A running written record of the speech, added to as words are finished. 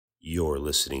You're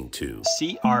listening to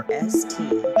CRST,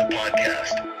 the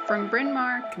podcast from Bryn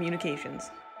Mawr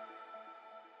Communications.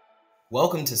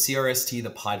 Welcome to CRST, the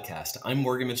podcast. I'm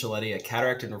Morgan Micheletti, a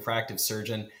cataract and refractive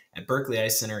surgeon at Berkeley Eye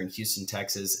Center in Houston,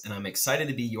 Texas, and I'm excited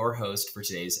to be your host for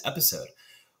today's episode.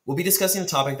 We'll be discussing a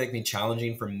topic that can be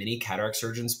challenging for many cataract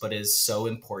surgeons, but is so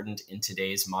important in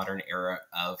today's modern era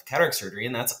of cataract surgery,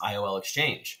 and that's IOL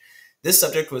Exchange. This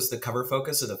subject was the cover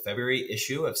focus of the February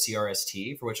issue of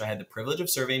CRST, for which I had the privilege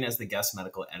of serving as the guest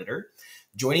medical editor.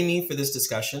 Joining me for this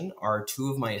discussion are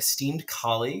two of my esteemed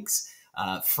colleagues,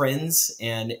 friends,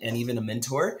 and even a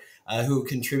mentor who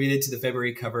contributed to the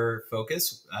February cover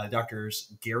focus,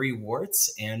 Drs. Gary Wörtz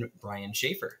and Brian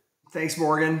Shafer. Thanks,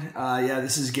 Morgan.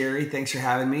 This is Gary. Thanks for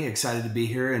having me. Excited to be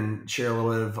here and share a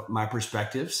little bit of my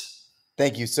perspectives.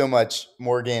 Thank you so much,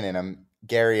 Morgan. And I'm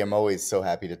Gary. I'm always so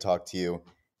happy to talk to you.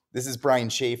 This is Brian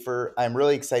Shafer. I'm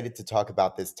really excited to talk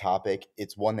about this topic.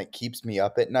 It's one that keeps me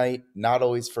up at night, not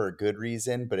always for a good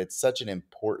reason, but it's such an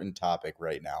important topic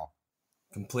right now.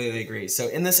 Completely agree. So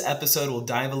in this episode, we'll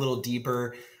dive a little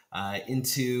deeper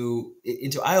into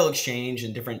IOL Exchange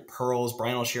and different pearls.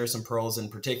 Brian will share some pearls in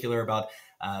particular about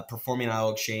performing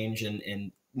IOL Exchange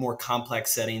in more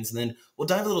complex settings. And then we'll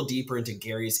dive a little deeper into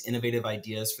Gary's innovative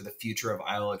ideas for the future of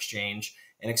IOL Exchange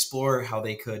and explore how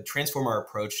they could transform our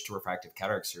approach to refractive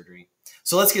cataract surgery.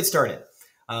 So let's get started.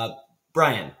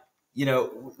 Brian,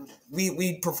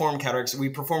 we perform cataract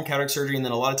surgery, and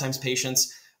then a lot of times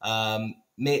patients not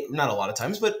a lot of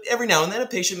times, but every now and then a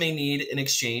patient may need an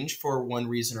exchange for one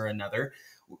reason or another.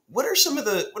 What are some of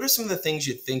the things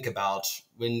you think about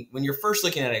when you're first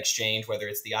looking at exchange, whether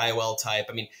it's the IOL type?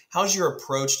 I mean, how's your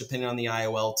approach depending on the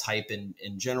IOL type in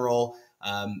general?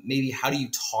 Maybe how do you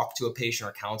talk to a patient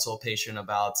or counsel a patient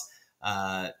about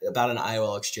an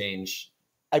IOL exchange?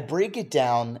 I break it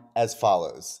down as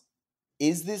follows.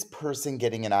 Is this person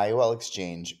getting an IOL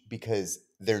exchange because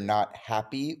they're not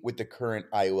happy with the current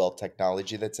IOL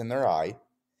technology that's in their eye?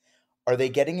 Are they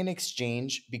getting an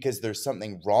exchange because there's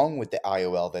something wrong with the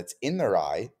IOL that's in their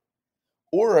eye?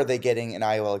 Or are they getting an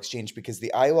IOL exchange because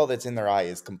the IOL that's in their eye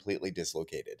is completely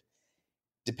dislocated?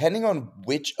 Depending on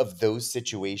which of those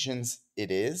situations it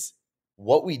is,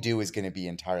 what we do is going to be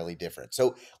entirely different.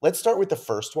 So let's start with the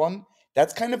first one.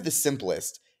 That's kind of the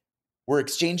simplest. We're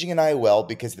exchanging an IOL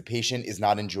because the patient is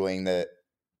not enjoying the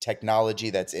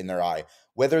technology that's in their eye,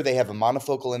 whether they have a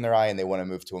monofocal in their eye and they want to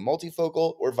move to a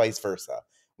multifocal or vice versa.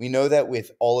 We know that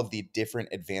with all of the different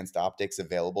advanced optics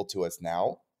available to us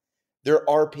now, there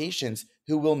are patients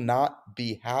who will not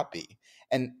be happy.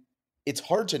 And it's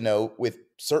hard to know with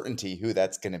certainty who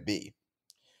that's going to be.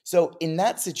 So in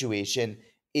that situation,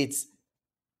 it's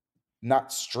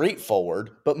not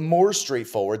straightforward, but more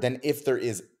straightforward than if there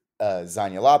is a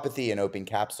zonulopathy, an open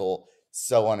capsule,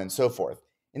 so on and so forth.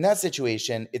 In that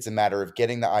situation, it's a matter of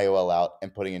getting the IOL out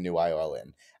and putting a new IOL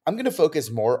in. I'm going to focus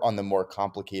more on the more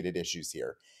complicated issues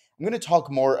here. I'm going to talk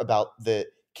more about the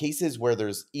cases where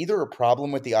there's either a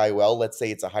problem with the IOL, let's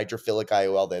say it's a hydrophilic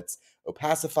IOL that's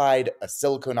opacified, a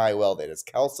silicone IOL that is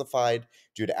calcified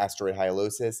due to asteroid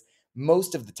hyalosis.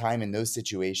 Most of the time in those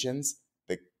situations,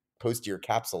 the posterior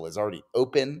capsule is already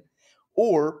open,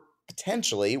 or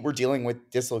potentially we're dealing with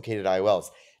dislocated IOLs.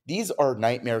 These are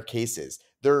nightmare cases.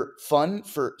 They're fun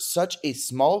for such a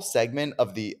small segment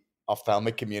of the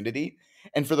ophthalmic community,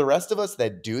 and for the rest of us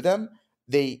that do them,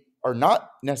 they are not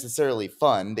necessarily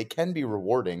fun. They can be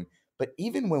rewarding, but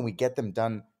even when we get them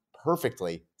done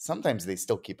perfectly, sometimes they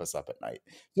still keep us up at night.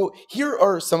 So here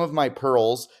are some of my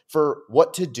pearls for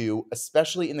what to do,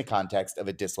 especially in the context of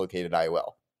a dislocated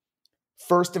IOL.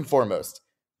 First and foremost,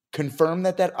 confirm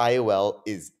that that IOL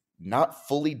is not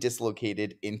fully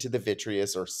dislocated into the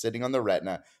vitreous or sitting on the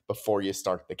retina before you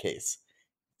start the case.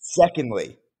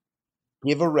 Secondly,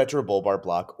 give a retrobulbar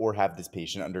block or have this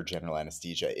patient under general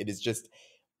anesthesia. It is just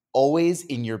always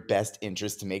in your best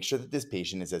interest to make sure that this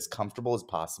patient is as comfortable as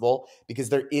possible, because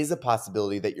there is a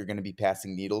possibility that you're going to be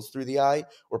passing needles through the eye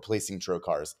or placing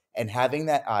trocars, and having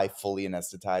that eye fully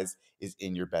anesthetized is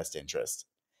in your best interest.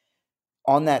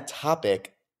 On that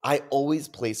topic, I always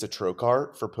place a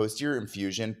trocar for posterior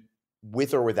infusion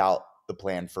with or without the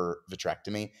plan for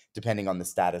vitrectomy, depending on the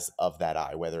status of that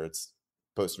eye, whether it's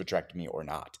post-vitrectomy or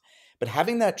not. But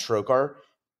having that trocar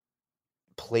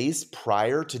placed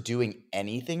prior to doing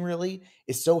anything really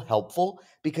is so helpful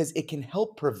because it can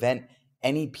help prevent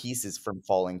any pieces from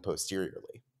falling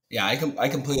posteriorly. Yeah, I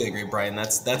completely agree, Brian.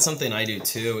 That's something I do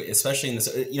too, especially in this,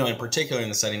 in particular in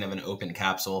the setting of an open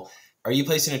capsule. Are you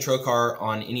placing a trocar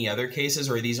on any other cases,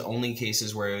 or are these only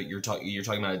cases where you're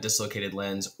talking about a dislocated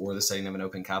lens or the setting of an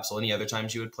open capsule? Any other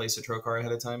times you would place a trocar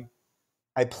ahead of time?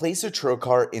 I place a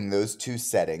trocar in those two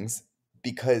settings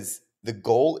because the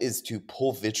goal is to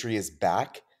pull vitreous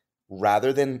back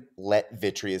rather than let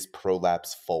vitreous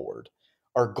prolapse forward.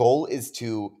 Our goal is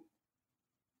to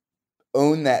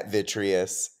own that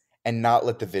vitreous and not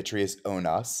let the vitreous own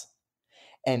us.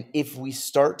 And if we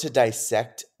start to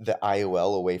dissect the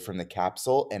IOL away from the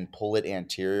capsule and pull it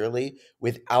anteriorly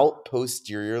without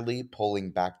posteriorly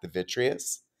pulling back the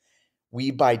vitreous,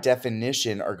 we by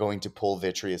definition are going to pull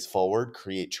vitreous forward,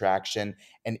 create traction,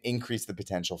 and increase the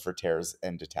potential for tears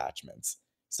and detachments.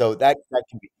 So that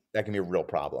can be a real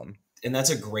problem. And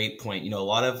that's a great point. A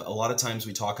lot of times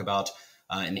we talk about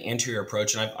an anterior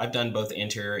approach, and I've done both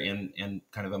anterior and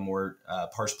kind of a more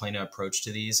pars plana approach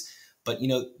to these. But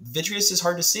vitreous is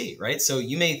hard to see, right? So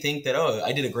you may think that, oh,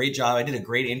 I did a great job, I did a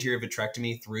great anterior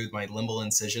vitrectomy through my limbal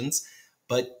incisions,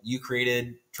 but you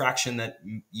created traction that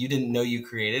you didn't know you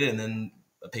created, and then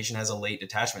a patient has a late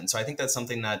detachment. So I think that's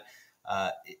something that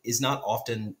is not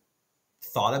often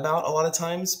thought about a lot of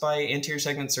times by anterior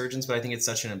segment surgeons, but I think it's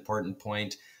such an important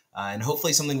point. And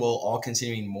hopefully something we'll all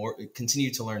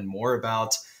continue to learn more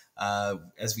about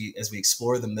as we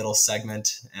explore the middle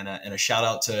segment. And a shout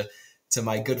out to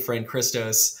my good friend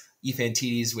Christos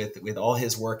Ephantidis with all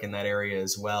his work in that area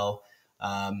as well.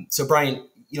 So Brian,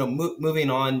 moving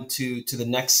on to the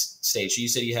next stage. You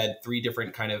said you had three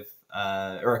different kind of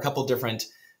or a couple different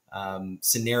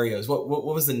scenarios. What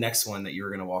was the next one that you were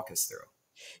going to walk us through?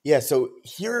 Yeah, so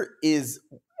here is,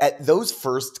 at those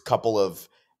first couple of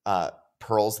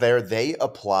pearls there, they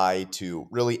apply to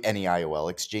really any IOL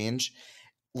exchange.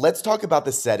 Let's talk about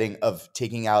the setting of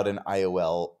taking out an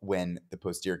IOL when the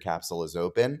posterior capsule is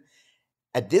open.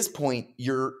 At this point,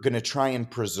 you're going to try and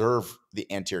preserve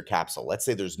the anterior capsule. Let's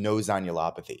say there's no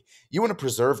zonulopathy. You want to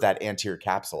preserve that anterior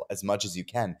capsule as much as you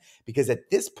can, because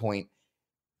at this point,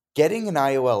 getting an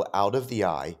IOL out of the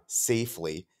eye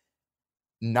safely,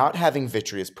 not having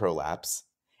vitreous prolapse,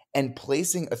 and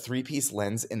placing a 3-piece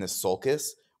lens in the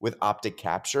sulcus with optic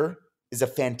capture is a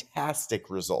fantastic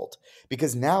result,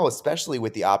 because now, especially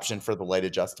with the option for the light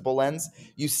adjustable lens,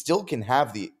 you still can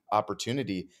have the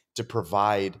opportunity to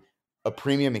provide a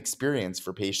premium experience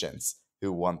for patients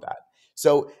who want that.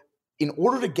 So in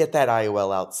order to get that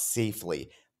IOL out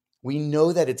safely, we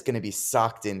know that it's going to be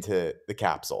sucked into the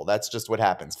capsule. That's just what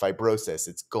happens. Fibrosis,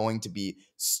 it's going to be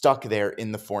stuck there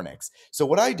in the fornix. So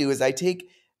what I do is I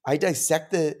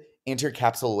dissect the anterior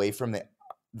capsule away from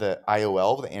the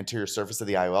IOL, the anterior surface of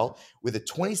the IOL, with a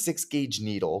 26 gauge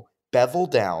needle bevel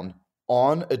down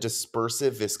on a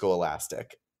dispersive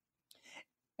viscoelastic.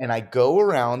 And I go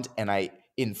around and I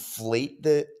inflate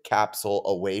the capsule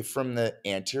away from the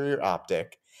anterior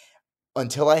optic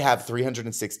until I have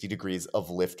 360 degrees of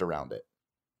lift around it.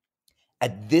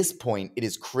 At this point, it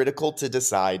is critical to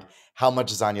decide how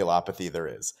much zonulopathy there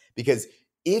is, because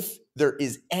if there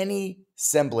is any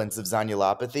semblance of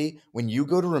zonulopathy, when you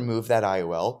go to remove that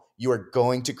IOL, you are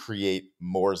going to create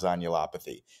more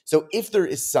zonulopathy. So if there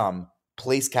is some,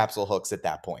 place capsule hooks at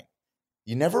that point.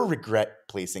 You never regret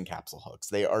placing capsule hooks.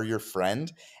 They are your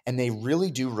friend, and they really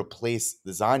do replace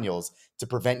the zonules to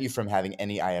prevent you from having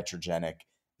any iatrogenic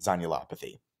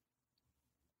zonulopathy.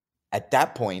 At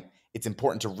that point, it's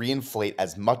important to reinflate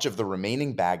as much of the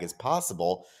remaining bag as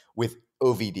possible with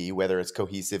OVD, whether it's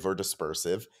cohesive or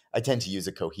dispersive. I tend to use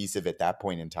a cohesive at that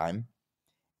point in time.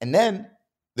 And then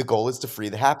the goal is to free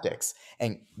the haptics.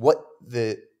 And what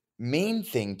the main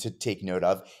thing to take note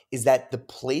of is that the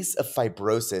place of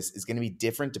fibrosis is going to be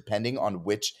different depending on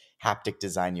which haptic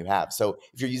design you have. So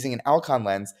if you're using an Alcon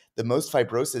lens, the most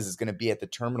fibrosis is going to be at the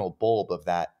terminal bulb of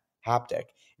that haptic.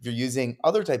 If you're using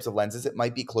other types of lenses, it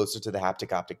might be closer to the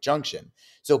haptic-optic junction.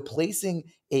 So placing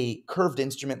a curved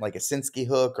instrument like a Sinskey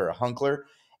hook or a Hunkler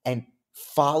and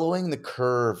following the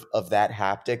curve of that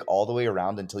haptic all the way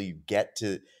around until you get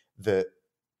to the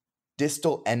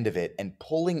distal end of it and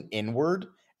pulling inward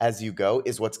as you go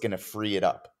is what's going to free it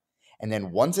up. And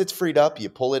then once it's freed up, you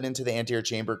pull it into the anterior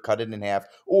chamber, cut it in half,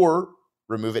 or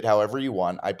remove it however you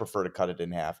want. I prefer to cut it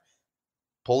in half.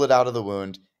 Pull it out of the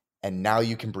wound, and now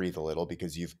you can breathe a little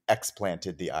because you've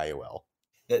explanted the IOL.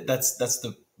 That's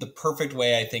the perfect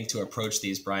way, I think, to approach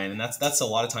these, Brian. And that's a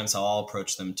lot of times how I'll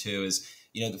approach them too, is,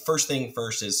 the first thing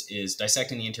first is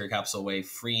dissecting the anterior capsule away,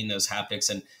 freeing those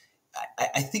haptics. And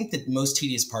I think the most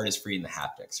tedious part is freeing the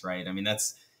haptics, right? I mean,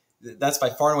 that's by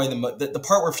far and away the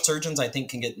part where surgeons, I think,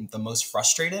 can get the most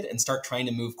frustrated and start trying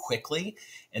to move quickly.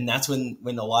 And that's when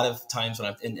a lot of times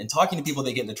when I'm talking to people,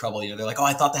 they get into trouble. They're like, oh,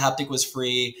 I thought the haptic was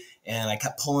free and I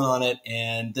kept pulling on it.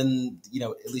 And then,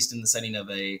 at least in the setting of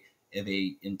a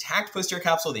intact posterior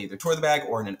capsule, they either tore the bag,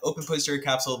 or in an open posterior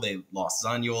capsule, they lost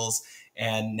zonules.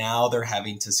 And now they're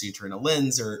having to suture in a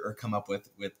lens or come up with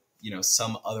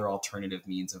some other alternative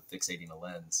means of fixating a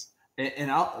lens.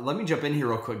 And let me jump in here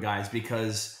real quick, guys,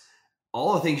 because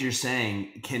all the things you're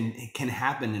saying can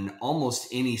happen in almost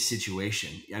any situation.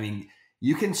 I mean,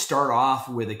 you can start off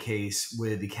with a case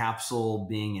with the capsule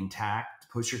being intact,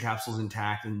 posterior capsule's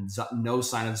intact, and no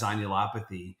sign of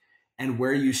zonulopathy. And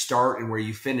where you start and where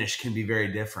you finish can be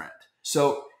very different.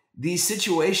 So these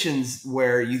situations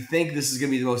where you think this is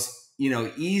going to be the most,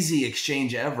 easy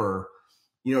exchange ever,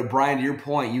 Brian, to your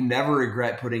point, you never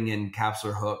regret putting in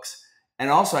capsular hooks. And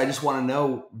also, I just want to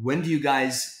know,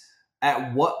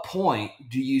 at what point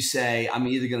do you say, I'm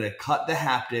either going to cut the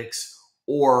haptics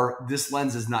or this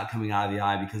lens is not coming out of the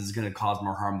eye because it's going to cause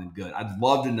more harm than good? I'd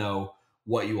love to know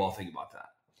what you all think about that.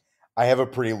 I have a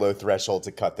pretty low threshold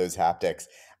to cut those haptics.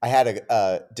 I had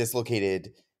a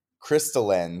dislocated crystal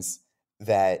lens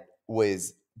that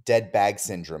was dead bag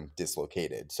syndrome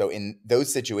dislocated. So in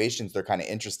those situations, they're kind of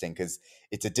interesting because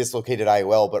it's a dislocated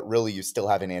IOL, but really you still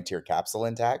have an anterior capsule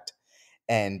intact.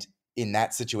 And in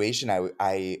that situation,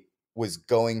 I was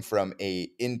going from a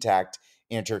intact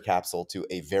anterior capsule to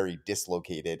a very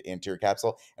dislocated anterior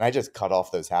capsule. And I just cut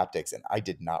off those haptics and I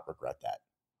did not regret that.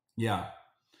 Yeah.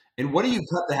 And what do you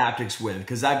cut the haptics with?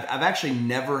 Because I've actually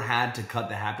never had to cut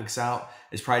the haptics out.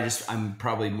 I'm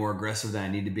probably more aggressive than I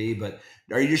need to be. But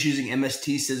are you just using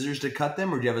MST scissors to cut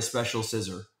them, or do you have a special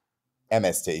scissor?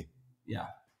 MST. Yeah.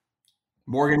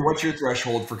 Morgan, what's your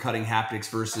threshold for cutting haptics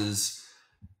versus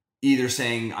either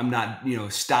saying I'm not,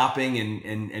 stopping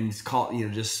and call,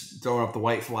 just throwing up the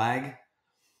white flag?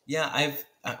 Yeah,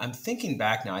 I'm thinking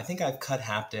back now. I think I've cut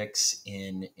haptics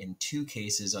in two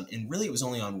cases, and really it was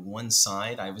only on one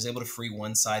side. I was able to free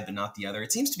one side, but not the other.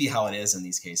 It seems to be how it is in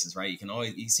these cases, right?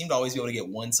 You seem to always be able to get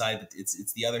one side, but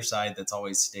it's the other side that's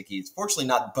always sticky. It's fortunately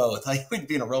not both. I would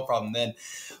be in a real problem then.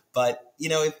 But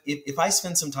if I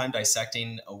spend some time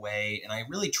dissecting away and I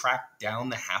really track down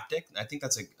the haptic, I think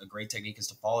that's a great technique, is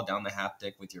to follow down the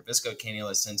haptic with your visco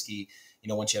cannula Sinski.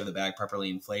 Once you have the bag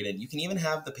properly inflated, you can even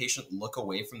have the patient look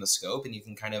away from the scope and you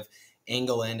can kind of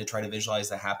angle in to try to visualize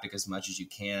the haptic as much as you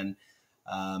can.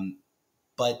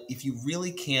 But if you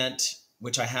really can't,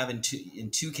 which I have in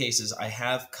two cases, I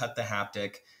have cut the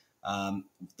haptic.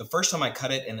 The first time I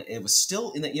cut it and it was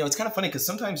still in the, it's kind of funny because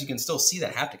sometimes you can still see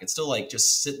that haptic. It's still like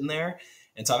just sitting there.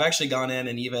 And so I've actually gone in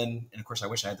and of course I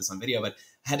wish I had this on video, but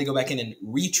I had to go back in and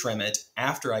retrim it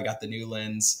after I got the new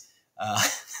lens.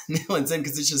 New lens in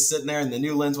because it's just sitting there and the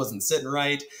new lens wasn't sitting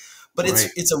right. But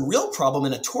it's a real problem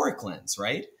in a toric lens,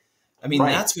 right? I mean,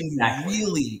 that's when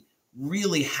you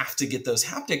really have to get those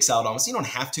haptics out almost. You don't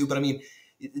have to, but I mean,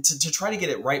 to try to get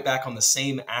it right back on the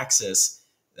same axis,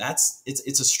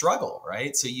 it's a struggle,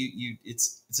 right? So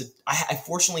I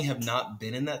fortunately have not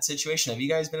been in that situation. Have you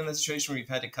guys been in that situation where you've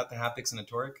had to cut the haptics in a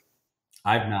toric?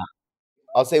 I've not.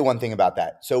 I'll say one thing about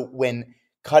that. So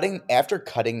after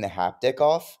cutting the haptic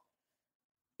off,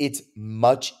 it's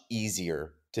much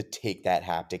easier to take that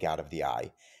haptic out of the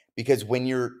eye, because when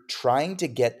you're trying to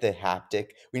get the haptic,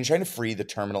 when you're trying to free the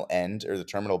terminal end or the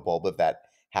terminal bulb of that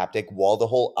haptic while the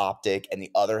whole optic and the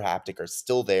other haptic are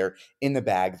still there in the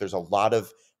bag, there's a lot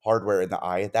of hardware in the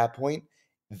eye at that point.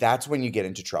 That's when you get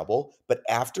into trouble. But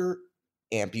after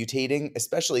amputating,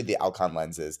 especially the Alcon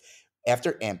lenses,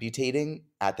 after amputating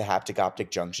at the haptic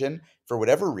optic junction, for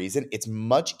whatever reason, it's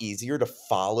much easier to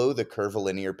follow the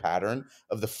curvilinear pattern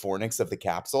of the fornix of the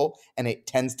capsule, and it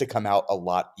tends to come out a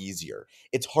lot easier.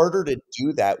 It's harder to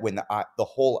do that when the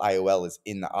whole IOL is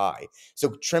in the eye.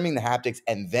 So trimming the haptics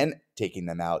and then taking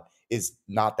them out is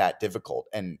not that difficult,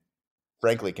 and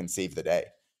frankly can save the day.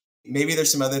 Maybe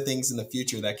there's some other things in the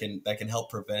future that can help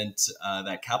prevent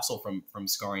that capsule from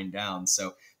scarring down.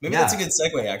 So maybe that's a good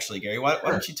segue, actually, Gary. Why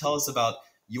don't you tell us about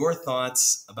your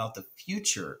thoughts about the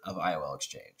future of IOL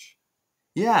Exchange?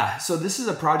 Yeah, so this is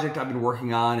a project I've been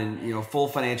working on, and full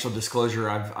financial disclosure,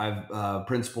 I've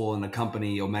principal in the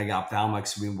company Omega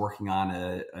Ophthalmics. We've been working on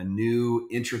a new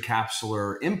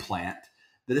intracapsular implant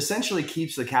that essentially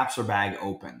keeps the capsular bag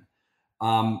open.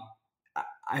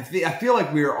 I feel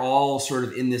like we're all sort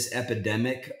of in this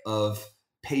epidemic of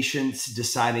patients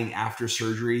deciding after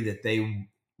surgery that they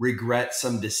regret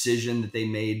some decision that they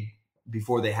made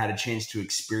before they had a chance to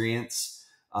experience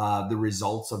the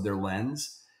results of their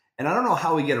lens. And I don't know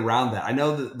how we get around that. I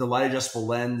know that the light adjustable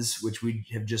lens, which we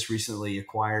have just recently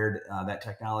acquired, that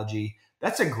technology,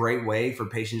 that's a great way for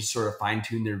patients to sort of fine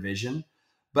tune their vision.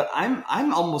 But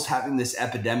I'm almost having this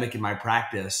epidemic in my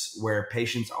practice where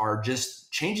patients are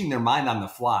just changing their mind on the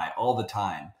fly all the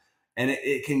time. And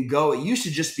it used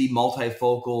to just be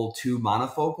multifocal to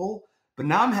monofocal, but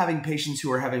now I'm having patients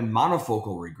who are having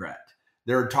monofocal regret.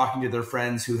 They're talking to their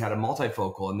friends who had a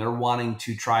multifocal and they're wanting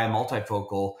to try a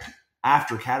multifocal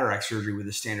after cataract surgery with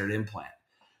a standard implant.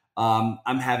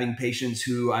 I'm having patients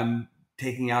who I'm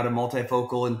taking out a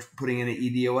multifocal and putting in an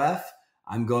EDOF.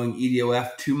 I'm going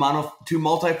EDOF to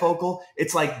multifocal.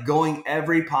 It's like going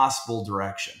every possible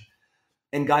direction.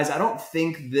 And guys, I don't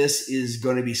think this is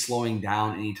going to be slowing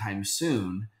down anytime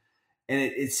soon. And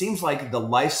it seems like the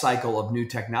life cycle of new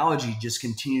technology just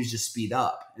continues to speed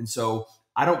up. And so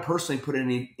I don't personally put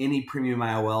any premium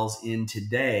IOLs in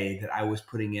today that I was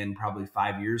putting in probably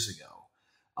 5 years ago.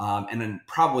 And then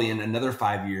probably in another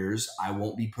 5 years, I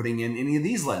won't be putting in any of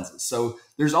these lenses. So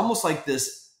there's almost like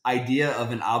this idea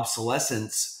of an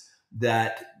obsolescence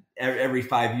that every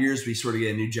 5 years we sort of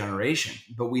get a new generation.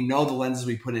 But we know the lenses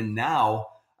we put in now,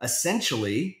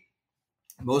 essentially,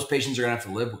 most patients are going to have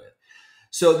to live with.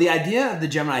 So the idea of the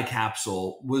Gemini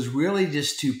capsule was really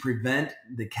just to prevent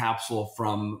the capsule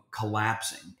from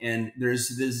collapsing. And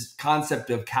there's this concept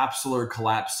of capsular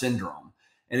collapse syndrome.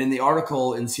 And in the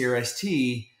article in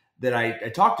CRST that I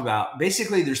talked about,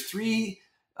 basically there's three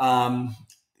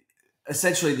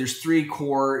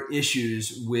core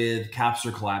issues with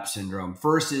capsular collapse syndrome.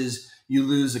 First is you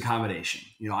lose accommodation.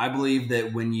 I believe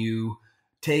that when you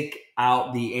take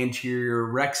out the anterior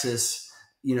rhexis,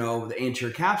 the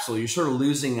anterior capsule, you're sort of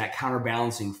losing that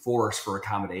counterbalancing force for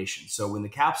accommodation. So when the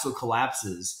capsule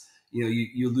collapses,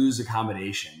 you lose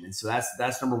accommodation. And so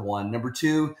that's number one. Number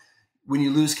two, when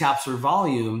you lose capsular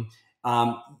volume,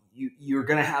 you're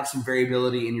going to have some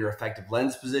variability in your effective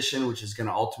lens position, which is going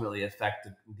to ultimately affect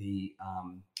the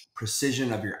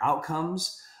precision of your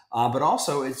outcomes. But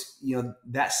also it's,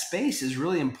 that space is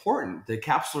really important. The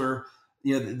capsular,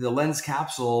 the lens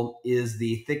capsule is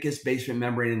the thickest basement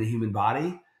membrane in the human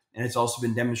body. And it's also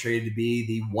been demonstrated to be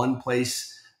the one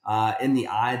place in the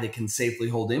eye that can safely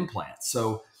hold implants.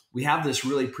 So we have this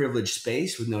really privileged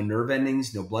space with no nerve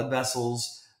endings, no blood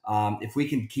vessels. If we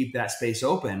can keep that space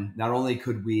open, not only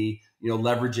could we,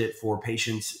 leverage it for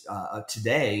patients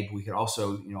today, but we could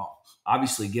also,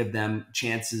 obviously give them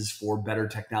chances for better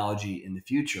technology in the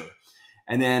future.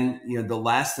 And then, the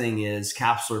last thing is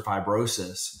capsular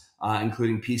fibrosis,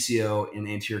 including PCO and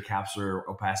anterior capsular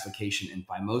opacification and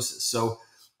phimosis. So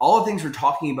all the things we're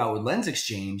talking about with lens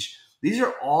exchange, these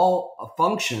are all a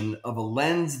function of a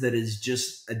lens that is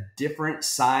just a different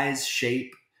size,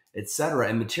 shape, etc.,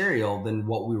 and material than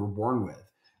what we were born with.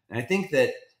 And I think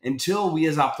that until we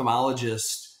as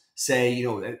ophthalmologists say,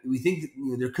 we think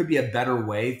that, there could be a better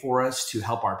way for us to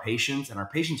help our patients, and our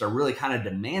patients are really kind of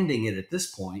demanding it at this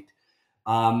point.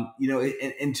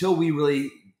 Until we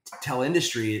really tell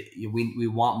industry we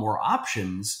want more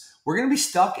options, we're going to be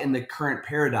stuck in the current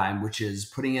paradigm, which is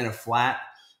putting in a flat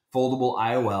foldable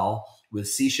IOL with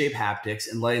C-shaped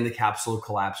haptics and letting the capsule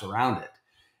collapse around it.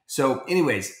 So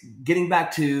anyways, getting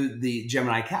back to the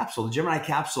Gemini capsule, the Gemini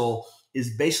capsule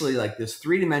is basically like this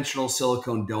three-dimensional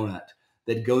silicone donut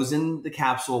that goes in the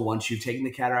capsule once you've taken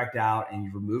the cataract out and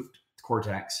you've removed the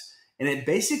cortex. And it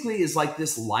basically is like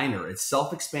this liner. It's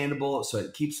self-expandable, so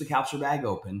it keeps the capsule bag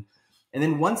open. And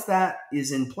then once that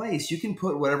is in place, you can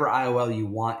put whatever IOL you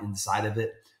want inside of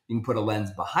it. You can put a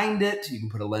lens behind it. You can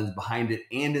put a lens behind it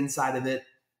and inside of it.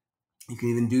 You can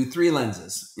even do 3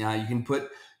 lenses. You can put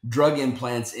drug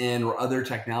implants in or other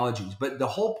technologies. But the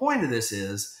whole point of this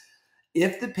is,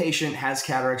 if the patient has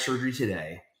cataract surgery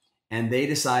today and they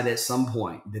decide at some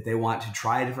point that they want to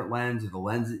try a different lens, or the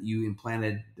lens that you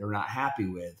implanted they're not happy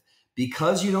with,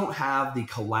 because you don't have the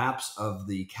collapse of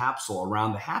the capsule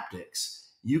around the haptics,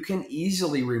 you can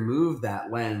easily remove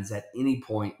that lens at any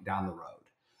point down the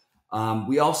road.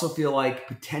 We also feel like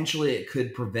potentially it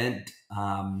could prevent,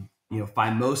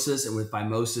 phimosis, and with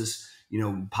phimosis,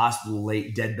 possible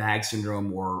late dead bag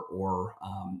syndrome or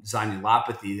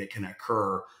zonulopathy that can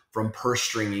occur from purse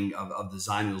stringing of the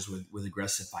zonules with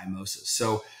aggressive phimosis.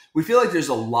 So we feel like there's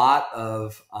a lot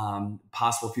of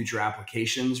possible future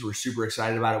applications. We're super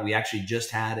excited about it. We actually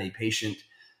just had a patient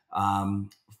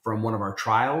from one of our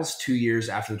trials. 2 years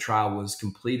after the trial was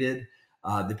completed,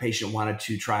 the patient wanted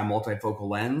to try a multifocal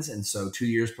lens. And so 2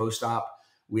 years post-op,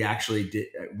 we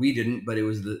didn't, but it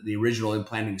was the original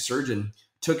implanting surgeon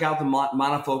took out the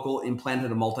monofocal,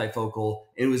 implanted a multifocal.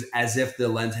 It was as if the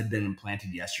lens had been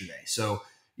implanted yesterday. So,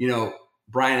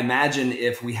 Brian, imagine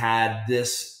if we had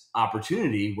this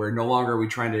opportunity where no longer are we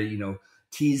trying to,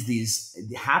 tease these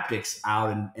haptics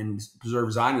out and preserve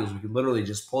zonules. We could literally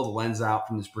just pull the lens out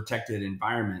from this protected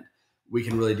environment. We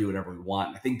can really do whatever we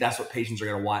want. I think that's what patients are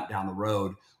going to want down the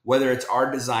road, whether it's our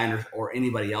design or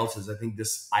anybody else's. I think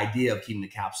this idea of keeping the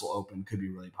capsule open could be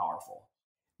really powerful.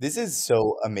 This is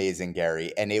so amazing,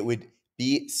 Gary, and it would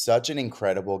be such an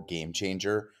incredible game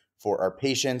changer for our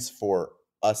patients, for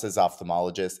us as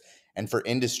ophthalmologists, and for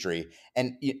industry.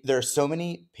 And there are so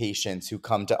many patients who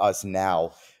come to us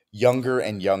now younger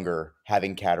and younger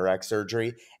having cataract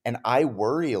surgery. And I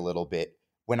worry a little bit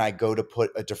when I go to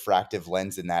put a diffractive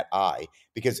lens in that eye,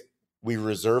 because we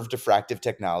reserve diffractive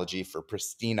technology for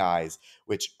pristine eyes,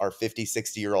 which our 50,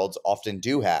 60-year-olds often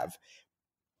do have.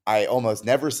 I almost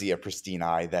never see a pristine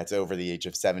eye that's over the age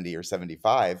of 70 or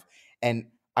 75. And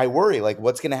I worry, like,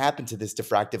 what's going to happen to this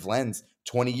diffractive lens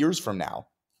 20 years from now?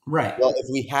 Right. Well, if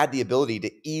we had the ability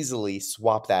to easily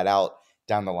swap that out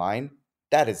down the line,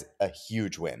 that is a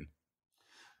huge win.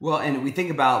 Well, and we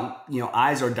think about,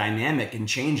 eyes are dynamic and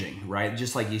changing, right?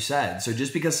 Just like you said. So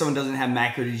just because someone doesn't have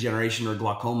macular degeneration or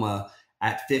glaucoma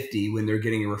at 50 when they're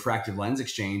getting a refractive lens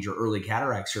exchange or early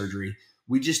cataract surgery,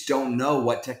 we just don't know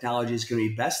what technology is going to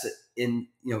be best in,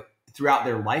 throughout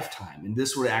their lifetime. And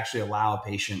this would actually allow a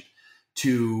patient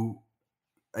to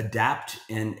adapt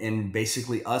and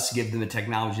basically us give them the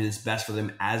technology that's best for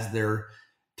them as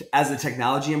the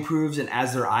technology improves and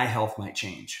as their eye health might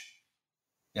change.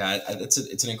 Yeah,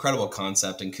 it's an incredible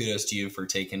concept, and kudos to you for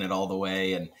taking it all the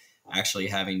way and actually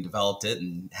having developed it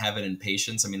and have it in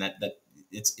patients. I mean, that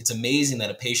it's amazing that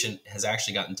a patient has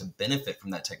actually gotten to benefit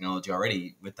from that technology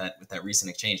already with that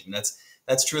recent exchange. I mean,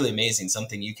 that's truly amazing.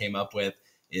 Something you came up with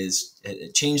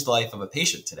it changed the life of a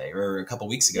patient today or a couple of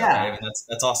weeks ago. Yeah. Right? I mean,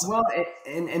 that's awesome. Well,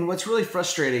 and what's really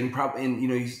frustrating, and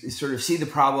you sort of see the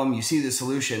problem, you see the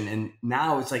solution, and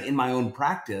now it's like in my own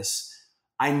practice,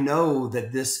 I know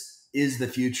that this is the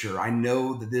future. I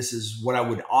know that this is what I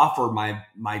would offer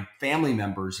my family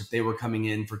members if they were coming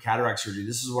in for cataract surgery.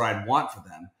 This is what I'd want for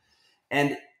them.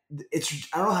 And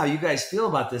I don't know how you guys feel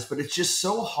about this, but it's just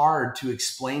so hard to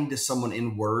explain to someone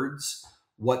in words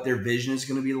what their vision is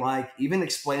going to be like. Even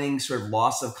explaining sort of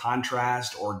loss of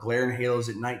contrast or glare and halos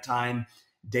at nighttime,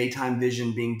 daytime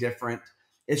vision being different.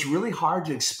 It's really hard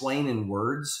to explain in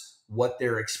words what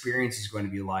their experience is going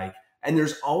to be like. And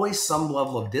there's always some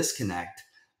level of disconnect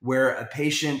where a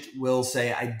patient will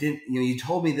say, I didn't, you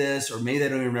told me this, or maybe they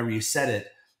don't even remember you said it,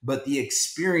 but the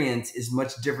experience is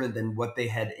much different than what they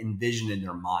had envisioned in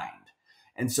their mind.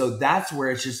 And so that's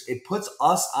where it puts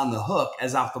us on the hook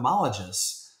as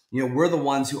ophthalmologists. We're the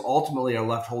ones who ultimately are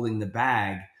left holding the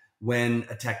bag when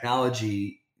a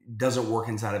technology doesn't work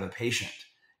inside of a patient.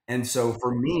 And so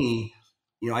for me,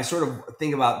 I sort of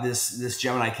think about this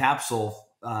Gemini capsule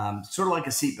sort of like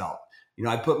a seatbelt.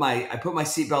 I put my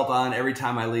seatbelt on every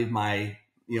time I leave my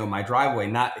driveway,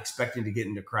 not expecting to get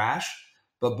into a crash.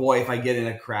 But boy, if I get in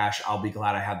a crash, I'll be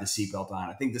glad I have the seatbelt on.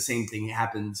 I think the same thing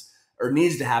happens or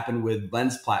needs to happen with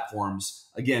lens platforms.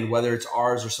 Again, whether it's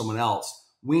ours or someone else,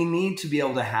 we need to be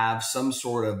able to have some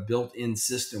sort of built-in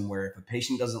system where if a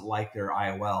patient doesn't like their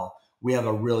IOL, we have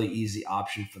a really easy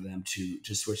option for them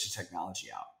to switch the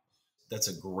technology out. That's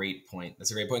a great point.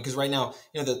 Because right now,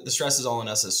 the stress is all on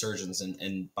us as surgeons,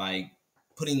 and by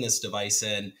putting this device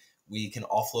in, we can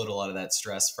offload a lot of that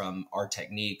stress from our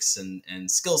techniques and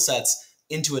skill sets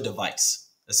into a device,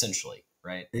 essentially,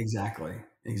 right? Exactly.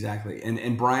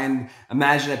 And Brian,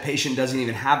 imagine a patient doesn't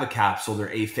even have a capsule, they're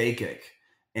aphakic.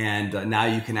 And now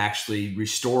you can actually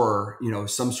restore,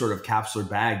 some sort of capsular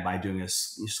bag by doing a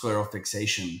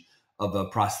sclerofixation of a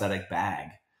prosthetic bag.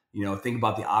 Think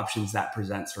about the options that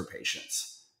presents for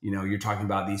patients. You're talking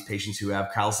about these patients who have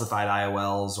calcified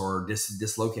IOLs or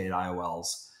dislocated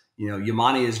IOLs.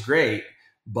 Yamani is great,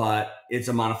 but it's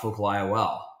a monofocal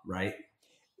IOL, right?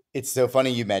 It's so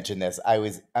funny you mentioned this.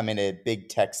 I'm in a big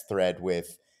text thread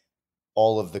with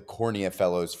all of the cornea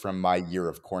fellows from my year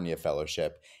of cornea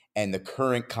fellowship. And the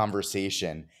current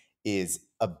conversation is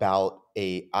about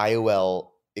a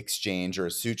IOL exchange or a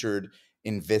sutured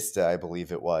Invista, I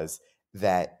believe it was,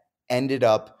 that ended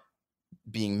up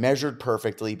being measured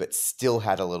perfectly, but still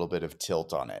had a little bit of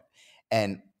tilt on it.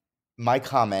 And my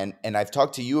comment, and I've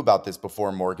talked to you about this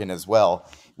before, Morgan, as well,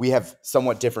 we have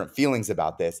somewhat different feelings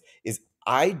about this, is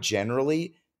I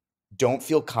generally don't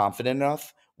feel confident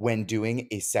enough when doing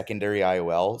a secondary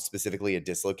IOL, specifically a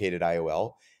dislocated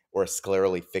IOL or a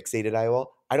sclerally fixated IOL.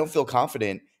 I don't feel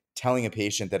confident telling a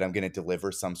patient that I'm going to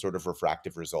deliver some sort of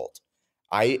refractive result.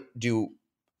 I do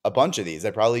a bunch of these.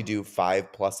 I probably do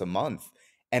 5+ a month,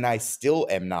 and I still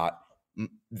am not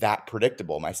that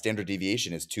predictable. My standard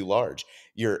deviation is too large.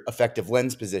 Your effective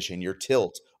lens position, your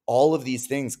tilt, all of these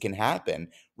things can happen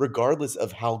regardless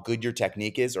of how good your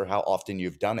technique is or how often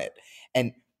you've done it.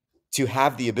 And to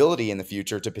have the ability in the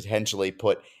future to potentially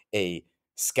put a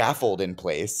scaffold in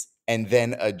place and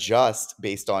then adjust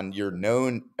based on your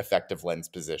known effective lens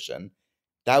position,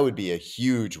 that would be a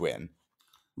huge win.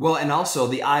 Well, and also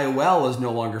the IOL is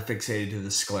no longer fixated to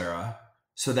the sclera,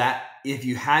 so that if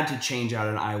you had to change out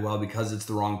an IOL because it's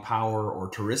the wrong power or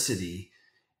toricity,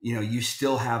 you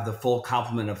still have the full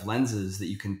complement of lenses that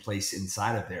you can place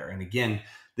inside of there. And again,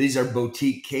 These are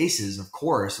boutique cases, of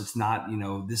course. It's not,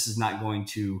 this is not going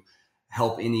to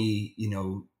help any,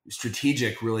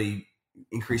 strategic really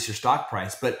increase your stock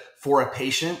price. But for a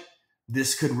patient,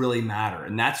 this could really matter.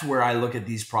 And that's where I look at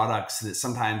these products that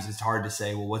sometimes it's hard to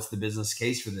say, well, what's the business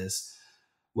case for this?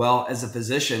 Well, as a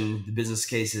physician, the business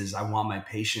case is I want my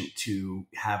patient to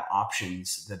have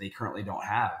options that they currently don't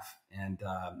have. And,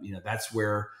 that's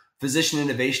where physician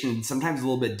innovation is sometimes a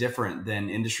little bit different than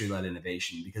industry-led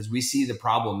innovation, because we see the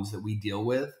problems that we deal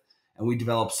with and we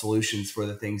develop solutions for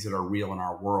the things that are real in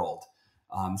our world.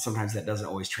 Sometimes that doesn't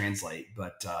always translate,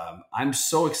 but I'm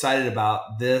so excited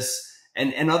about this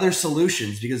and other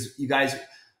solutions, because you guys,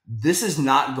 this is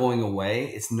not going away.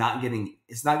 It's not going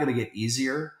to get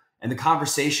easier. And the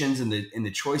conversations and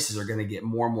the choices are going to get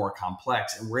more and more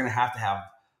complex. And we're going to have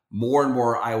more and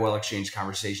more IOL exchange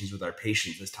conversations with our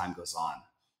patients as time goes on.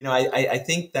 I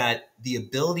think that the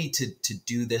ability to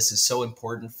do this is so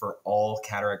important for all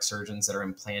cataract surgeons that are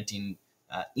implanting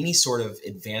any sort of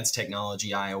advanced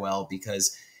technology IOL,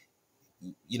 because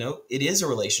it is a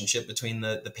relationship between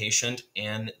the patient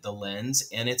and the lens,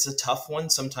 and it's a tough one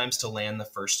sometimes to land the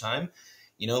first time.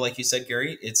 Like you said,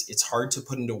 Gary, it's hard to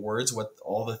put into words what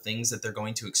all the things that they're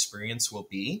going to experience will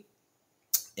be.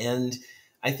 And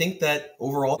I think that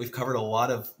overall we've covered a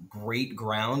lot of great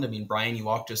ground. I mean, Brian, you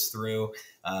walked us through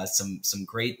some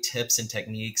great tips and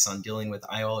techniques on dealing with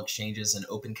IOL exchanges and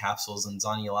open capsules and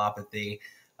zonulopathy.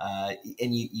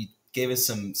 And you gave us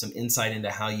some insight into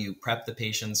how you prep the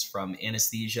patients from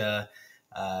anesthesia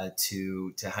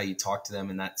to how you talk to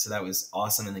them. And so that was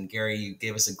awesome. And then Gary, you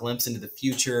gave us a glimpse into the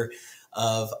future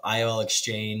of IOL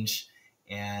exchange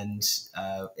and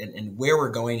where we're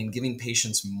going, and giving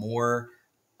patients more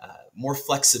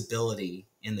flexibility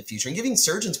in the future, and giving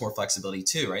surgeons more flexibility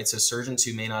too, right? So surgeons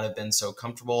who may not have been so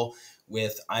comfortable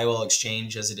with IOL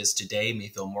exchange as it is today may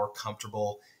feel more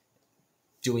comfortable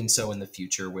doing so in the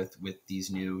future with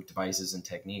these new devices and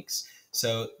techniques.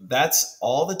 So that's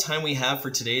all the time we have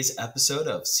for today's episode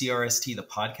of CRST, the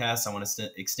podcast. I want to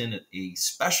extend a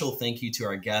special thank you to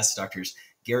our guests, Drs.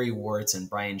 Gary Wörtz and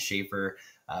Brian Shafer,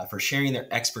 for sharing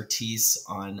their expertise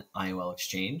on IOL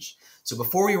exchange. So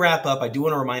before we wrap up, I do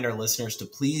want to remind our listeners to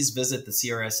please visit the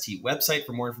CRST website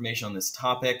for more information on this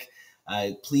topic.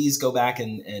 Please go back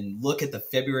and look at the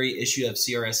February issue of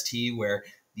CRST, where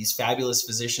these fabulous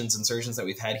physicians and surgeons that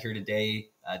we've had here today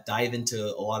dive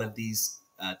into a lot of these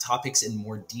topics in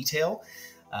more detail.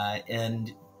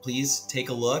 And please take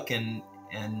a look, and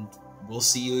we'll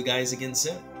see you guys again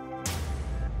soon.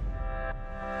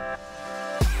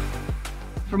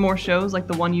 For more shows like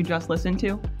the one you just listened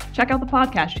to, check out the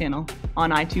podcast channel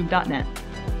on itube.net.